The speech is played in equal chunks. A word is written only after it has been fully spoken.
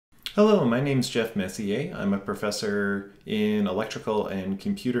Hello, my name is Jeff Messier. I'm a professor in electrical and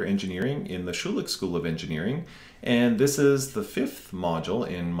computer engineering in the Schulich School of Engineering, and this is the fifth module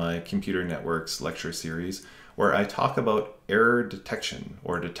in my computer networks lecture series where I talk about error detection,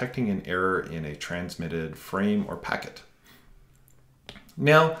 or detecting an error in a transmitted frame or packet.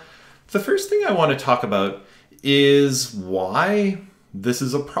 Now, the first thing I want to talk about is why this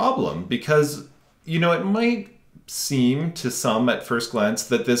is a problem, because it might seem to some at first glance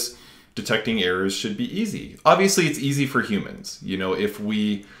that this detecting errors should be easy. Obviously, it's easy for humans. If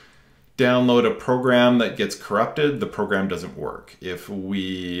we download a program that gets corrupted, the program doesn't work. If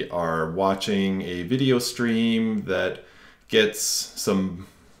we are watching a video stream that gets some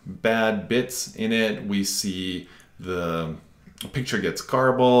bad bits in it, we see the picture gets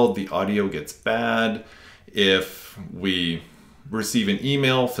garbled, the audio gets bad. If we receive an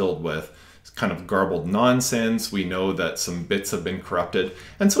email filled with kind of garbled nonsense, we know that some bits have been corrupted.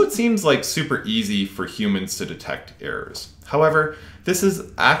 And so it seems like super easy for humans to detect errors. However, this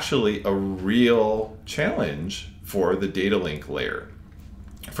is actually a real challenge for the data link layer,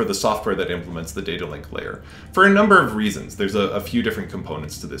 for the software that implements the data link layer, for a number of reasons. There's a few different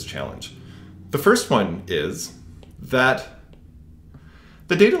components to this challenge. The first one is that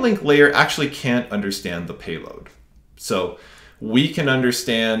the data link layer actually can't understand the payload. So we can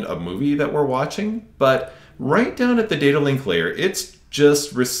understand a movie that we're watching, but right down at the data link layer, it's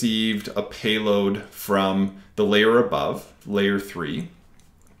just received a payload from the layer above, layer 3.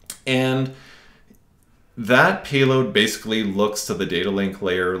 And that payload basically looks to the data link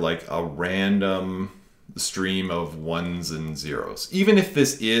layer like a random stream of ones and zeros. Even if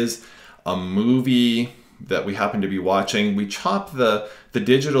this is a movie that we happen to be watching, we chop the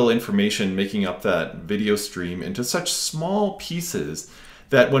digital information making up that video stream into such small pieces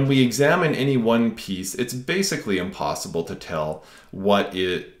that when we examine any one piece, it's basically impossible to tell what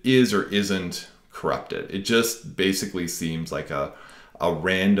it is or isn't corrupted. It just basically seems like a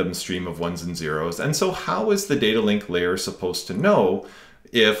random stream of ones and zeros. And so how is the data link layer supposed to know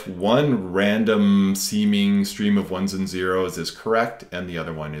if one random seeming stream of ones and zeros is correct and the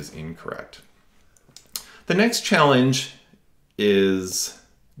other one is incorrect? The next challenge is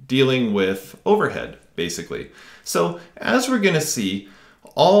dealing with overhead, basically. So as we're going to see,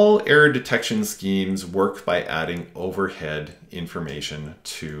 all error detection schemes work by adding overhead information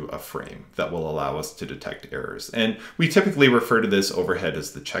to a frame that will allow us to detect errors. And we typically refer to this overhead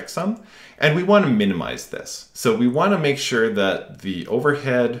as the checksum, and we want to minimize this. So we want to make sure that the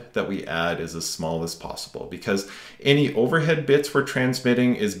overhead that we add is as small as possible, because any overhead bits we're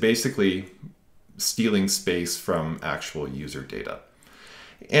transmitting is basically stealing space from actual user data.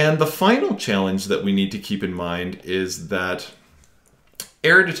 And the final challenge that we need to keep in mind is that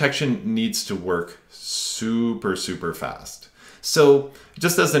error detection needs to work super fast. So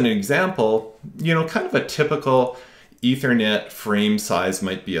just as an example, kind of a typical Ethernet frame size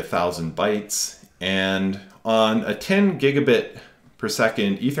might be 1,000 bytes. And on a 10 gigabit per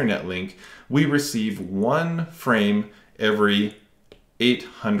second Ethernet link, we receive one frame every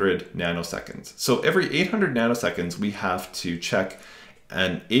 800 nanoseconds. So every 800 nanoseconds, we have to check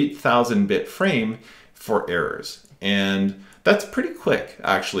an 8,000 bit frame for errors. And that's pretty quick,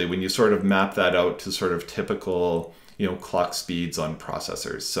 actually, when you sort of map that out to sort of typical clock speeds on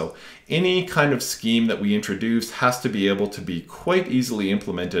processors. So any kind of scheme that we introduce has to be able to be quite easily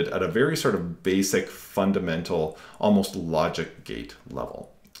implemented at a very sort of basic, fundamental, almost logic gate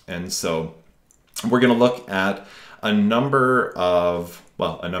level. And so we're going to look at a number,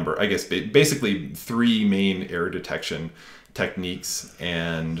 I guess basically three main error detection techniques,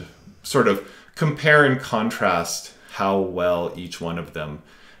 and sort of compare and contrast how well each one of them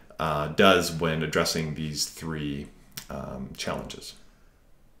does when addressing these three challenges.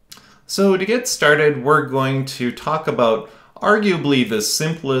 So to get started, we're going to talk about arguably the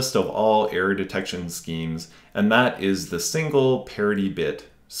simplest of all error detection schemes, and that is the single parity bit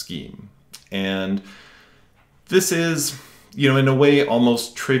scheme. And this is, in a way,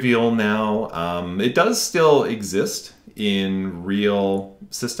 almost trivial now. It does still exist in real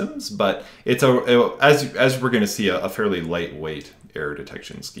systems, but it's as we're going to see, a fairly lightweight error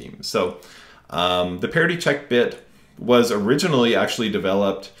detection scheme. So the parity check bit was originally actually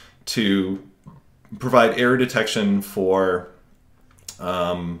developed to provide error detection for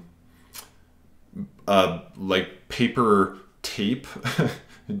like paper tape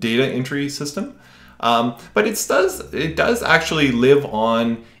data entry system. But it does actually live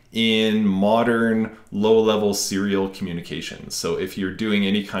on in modern low-level serial communications. So if you're doing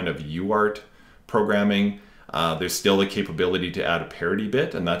any kind of UART programming, there's still a capability to add a parity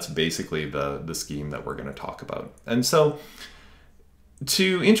bit, and that's basically the scheme that we're going to talk about. And so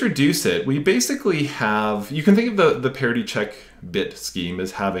to introduce it, we basically have, you can think of the parity check bit scheme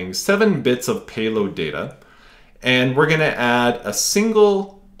as having 7 bits of payload data, and we're going to add a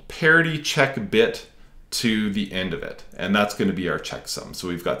single parity check bit to the end of it, and that's going to be our checksum. So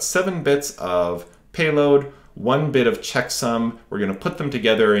we've got 7 bits of payload, 1 bit of checksum. We're going to put them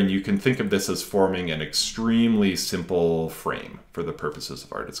together, and you can think of this as forming an extremely simple frame for the purposes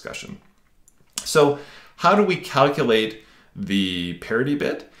of our discussion. So how do we calculate the parity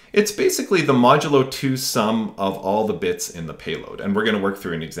bit? It's basically the modulo 2 sum of all the bits in the payload. And we're going to work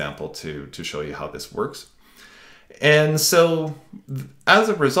through an example to show you how this works. And so as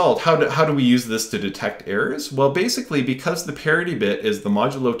a result, how do we use this to detect errors? Well, basically, because the parity bit is the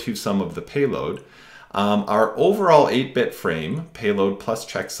modulo 2 sum of the payload, our overall 8-bit frame, payload plus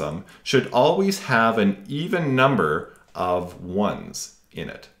checksum, should always have an even number of 1s in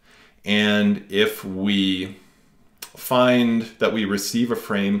it. And if we find that we receive a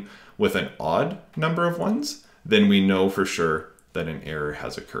frame with an odd number of 1s, then we know for sure that an error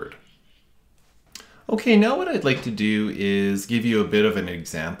has occurred. Okay, now what I'd like to do is give you a bit of an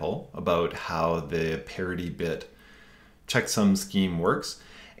example about how the parity bit checksum scheme works.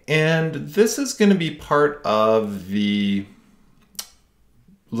 And this is going to be part of the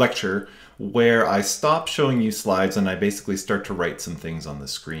lecture where I stop showing you slides and I basically start to write some things on the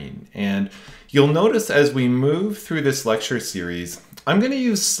screen. And you'll notice as we move through this lecture series, I'm going to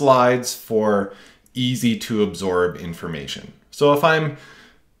use slides for easy to absorb information. So if I'm,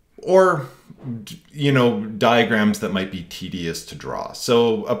 or diagrams that might be tedious to draw.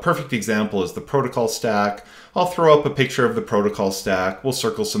 So a perfect example is the protocol stack. I'll throw up a picture of the protocol stack. We'll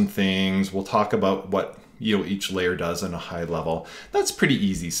circle some things. We'll talk about what each layer does on a high level. That's pretty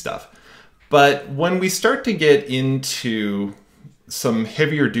easy stuff. But when we start to get into some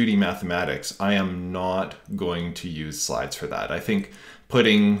heavier duty mathematics, I am not going to use slides for that. I think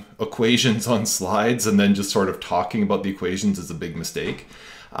putting equations on slides and then just sort of talking about the equations is a big mistake.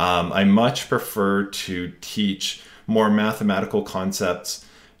 I much prefer to teach more mathematical concepts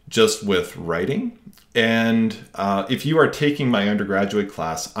just with writing. And if you are taking my undergraduate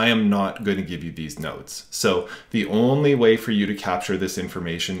class, I am not going to give you these notes. So the only way for you to capture this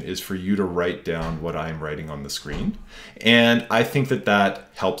information is for you to write down what I'm writing on the screen. And I think that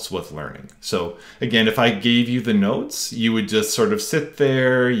that helps with learning. So again, if I gave you the notes, you would just sort of sit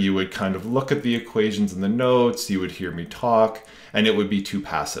there, you would kind of look at the equations in the notes, you would hear me talk, and it would be too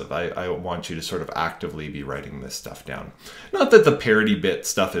passive. I want you to sort of actively be writing this stuff down. Not that the parity bit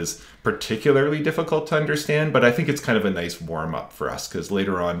stuff is particularly difficult to understand, but I think it's kind of a nice warm-up for us, because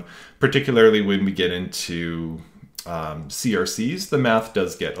later on, particularly when we get into CRCs, the math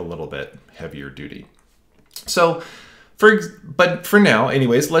does get a little bit heavier duty. So, but for now,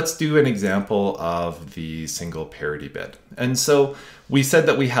 anyways, let's do an example of the single parity bit. And so we said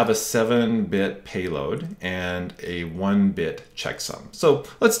that we have a 7-bit payload and a 1-bit checksum. So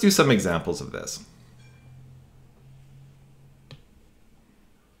let's do some examples of this.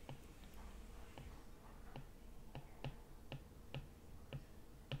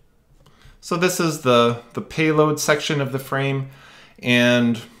 So this is the payload section of the frame,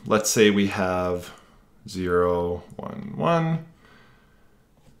 and let's say we have 0, 1, 1,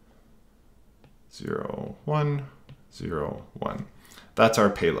 0, 1, 0, 1. That's our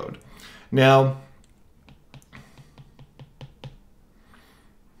payload. Now,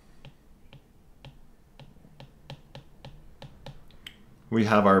 we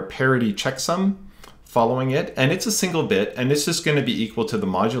have our parity checksum following it, and it's a single bit, and it's just going to be equal to the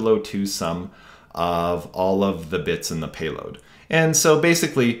modulo 2 sum of all of the bits in the payload. And so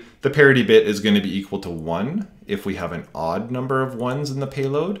basically, the parity bit is going to be equal to 1 if we have an odd number of 1s in the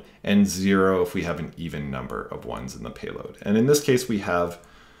payload, and 0 if we have an even number of 1s in the payload. And in this case, we have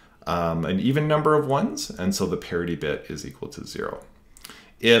an even number of 1s, and so the parity bit is equal to 0.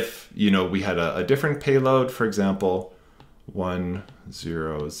 If we had a different payload, for example, 1,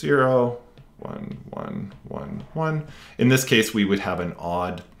 0, 0, 1, 1, 1, 1. In this case, we would have an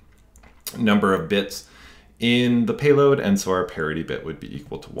odd number of bits in the payload, and so our parity bit would be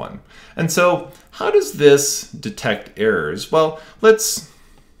equal to 1. And so how does this detect errors? Well, let's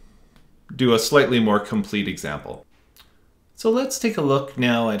do a slightly more complete example. So let's take a look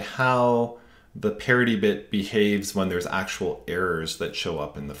now at how the parity bit behaves when there's actual errors that show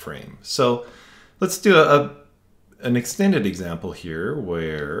up in the frame. So let's do an extended example here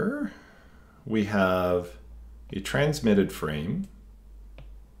where we have a transmitted frame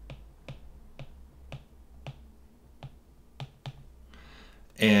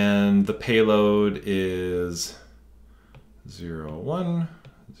and the payload is 0, 1,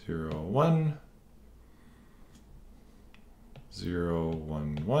 0, 1, 0,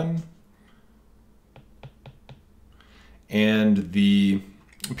 1, 1. And the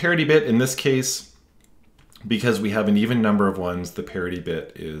parity bit in this case, because we have an even number of ones, the parity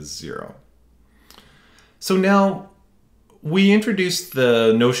bit is 0. So now we introduced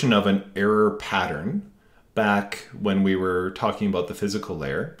the notion of an error pattern back when we were talking about the physical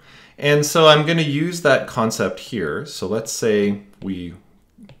layer. And so I'm going to use that concept here. So let's say we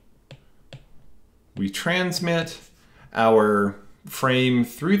transmit our frame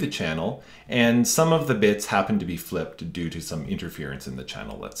through the channel, and some of the bits happen to be flipped due to some interference in the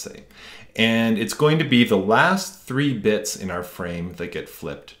channel, let's say. And it's going to be the last 3 bits in our frame that get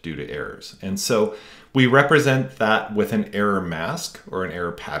flipped due to errors. And so we represent that with an error mask, or an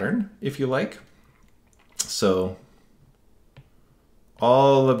error pattern, if you like. So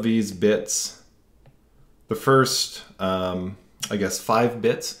all of these bits, the first, I guess 5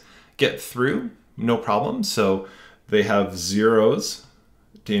 bits get through, no problem. So they have zeros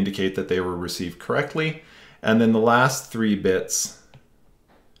to indicate that they were received correctly. And then the last 3 bits,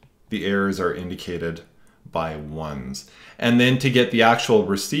 the errors are indicated by 1s. And then to get the actual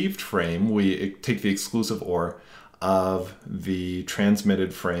received frame, we take the exclusive OR of the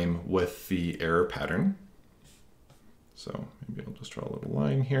transmitted frame with the error pattern. So maybe I'll just draw a little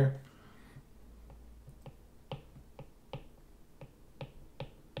line here.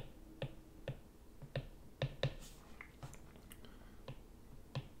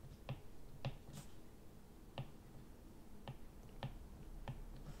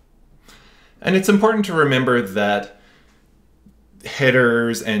 And it's important to remember that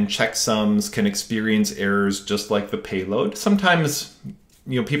headers and checksums can experience errors just like the payload. Sometimes,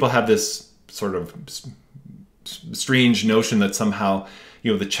 people have this sort of strange notion that somehow,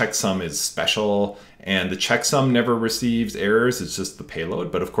 the checksum is special and the checksum never receives errors. It's just the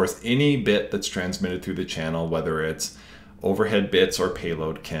payload. But of course, any bit that's transmitted through the channel, whether it's overhead bits or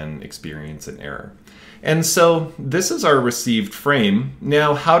payload, can experience an error. And so this is our received frame.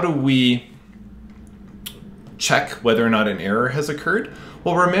 Now, how do we check whether or not an error has occurred?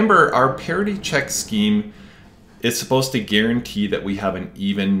 Well, remember, our parity check scheme is supposed to guarantee that we have an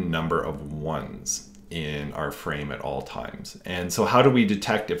even number of 1s in our frame at all times. And so how do we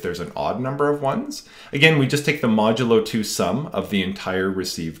detect if there's an odd number of 1s? Again, we just take the modulo 2 sum of the entire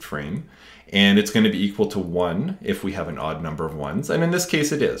received frame, and it's going to be equal to 1 if we have an odd number of 1s. And in this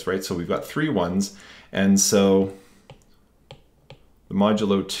case it is, right? So we've got 3 1s, and so the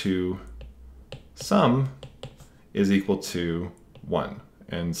modulo 2 sum is equal to 1.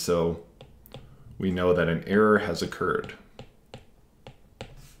 And so we know that an error has occurred.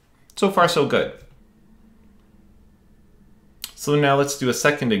 So far, so good. So now let's do a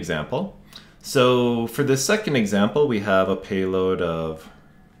second example. So for this second example, we have a payload of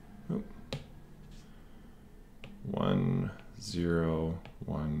 1, 0,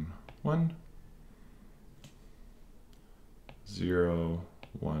 1, 1, 0,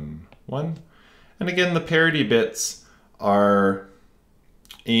 1, 1. And again, the parity bits are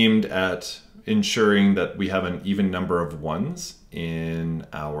aimed at ensuring that we have an even number of 1s in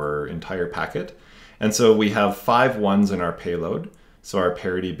our entire packet. And so we have 5 1s in our payload. So our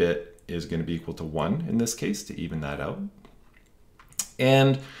parity bit is going to be equal to 1 in this case to even that out.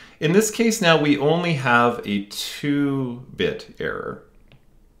 And in this case now, we only have a 2-bit error.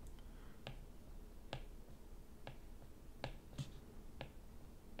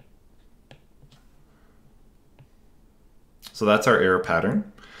 So that's our error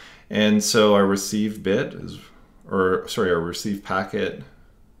pattern. And so our receive bit is, our receive packet.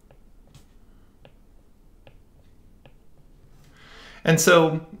 And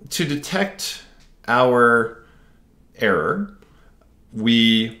so to detect our error,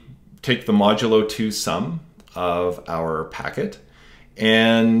 we take the modulo 2 sum of our packet,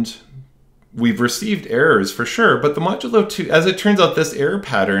 and we've received errors for sure, but the modulo 2, as it turns out, this error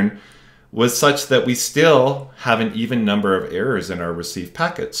pattern was such that we still have an even number of errors in our received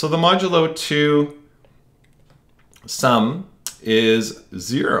packet. So the modulo 2 sum is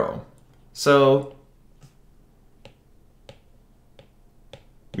 0. So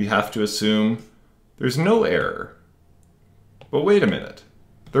we have to assume there's no error. But wait a minute,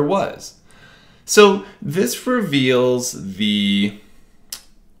 there was. So this reveals the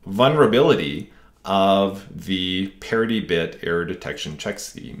vulnerability of the parity bit error detection check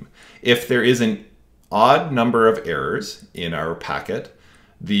scheme. If there is an odd number of errors in our packet,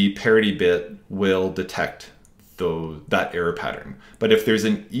 the parity bit will detect that error pattern. But if there's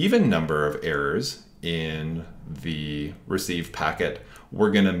an even number of errors in the received packet,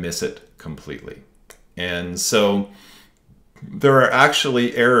 we're going to miss it completely. And so there are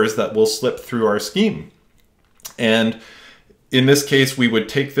actually errors that will slip through our scheme. And in this case, we would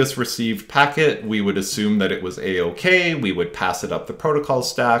take this received packet, we would assume that it was A-OK, we would pass it up the protocol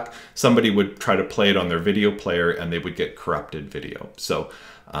stack, somebody would try to play it on their video player, and they would get corrupted video. So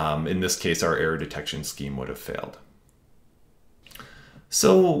in this case, our error detection scheme would have failed.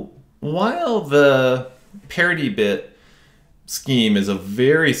 So while the parity bit scheme is a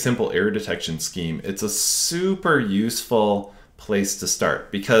very simple error detection scheme, it's a super useful place to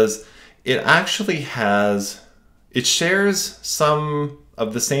start because it actually it shares some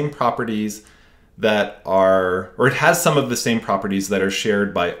of the same properties that are, or it has some of the same properties that are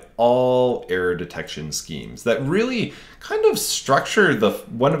shared by all error detection schemes that really kind of structure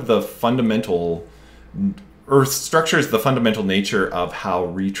structures the fundamental nature of how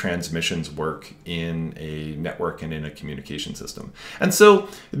retransmissions work in a network and in a communication system. And so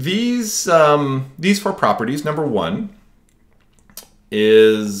these four properties, number one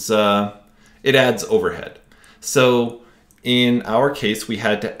is it adds overhead. So in our case, we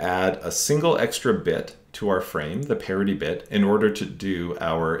had to add a single extra bit to our frame, the parity bit, in order to do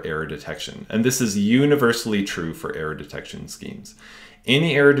our error detection. And this is universally true for error detection schemes.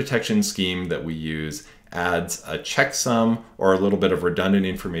 Any error detection scheme that we use adds a checksum or a little bit of redundant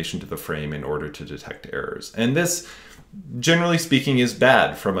information to the frame in order to detect errors. And this, generally speaking, is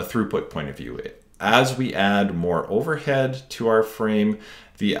bad from a throughput point of view. As we add more overhead to our frame,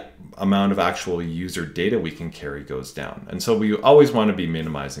 the amount of actual user data we can carry goes down. And so we always want to be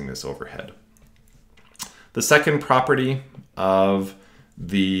minimizing this overhead. The second property of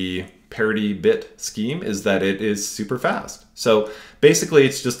the parity bit scheme is that it is super fast. So basically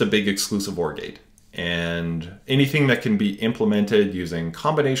it's just a big exclusive OR gate. And anything that can be implemented using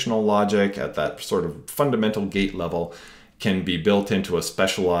combinational logic at that sort of fundamental gate level can be built into a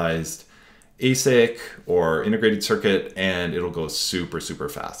specialized ASIC or integrated circuit, and it'll go super, super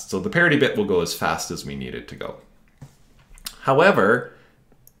fast. So the parity bit will go as fast as we need it to go. However,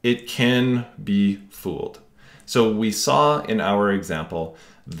 it can be fooled. So we saw in our example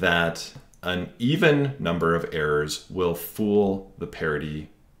that an even number of errors will fool the parity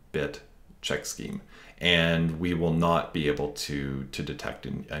bit check scheme, and we will not be able to detect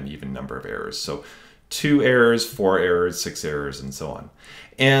an even number of errors. So 2 errors, 4 errors, 6 errors, and so on.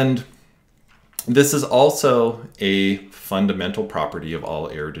 And this is also a fundamental property of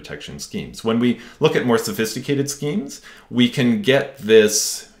all error detection schemes. When we look at more sophisticated schemes, we can get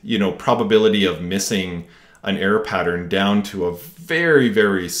this, probability of missing an error pattern down to a very,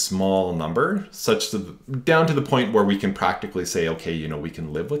 very small number, down to the point where we can practically say, okay, we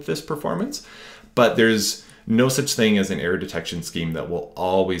can live with this performance. But there's no such thing as an error detection scheme that will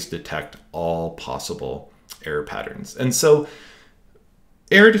always detect all possible error patterns. And so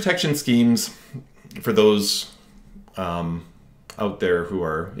error detection schemes, for those out there who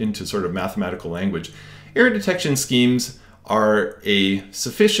are into sort of mathematical language, error detection schemes are a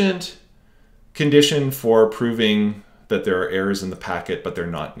sufficient condition for proving that there are errors in the packet, but they're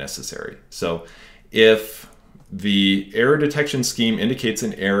not necessary. So if the error detection scheme indicates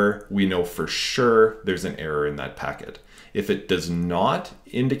an error, we know for sure there's an error in that packet. If it does not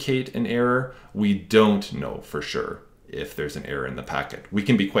indicate an error, we don't know for sure if there's an error in the packet. We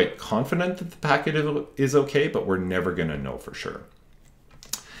can be quite confident that the packet is okay, but we're never going to know for sure.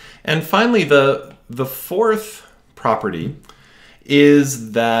 And finally, the fourth property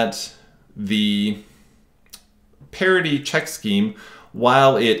is that the parity check scheme,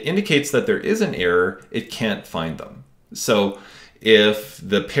 while it indicates that there is an error, it can't find them. So if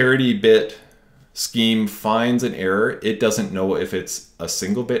the parity bit scheme finds an error, it doesn't know if it's a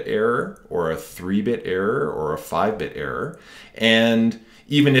single bit error or a 3-bit error or a 5-bit error. And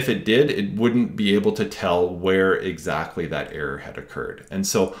even if it did, it wouldn't be able to tell where exactly that error had occurred. And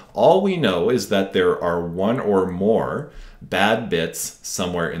so all we know is that there are 1 or more bad bits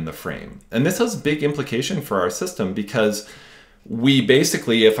somewhere in the frame. And this has big implication for our system because we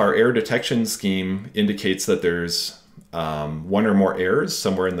basically, if our error detection scheme indicates that there's 1 or more errors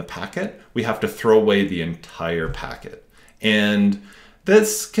somewhere in the packet, we have to throw away the entire packet. And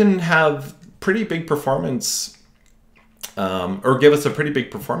this can have pretty big performance, or give us a pretty big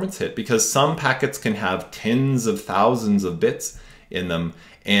performance hit, because some packets can have tens of thousands of bits in them.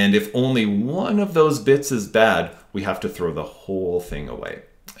 And if only 1 of those bits is bad, we have to throw the whole thing away.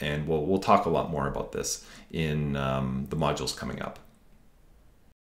 And we'll talk a lot more about this in the modules coming up.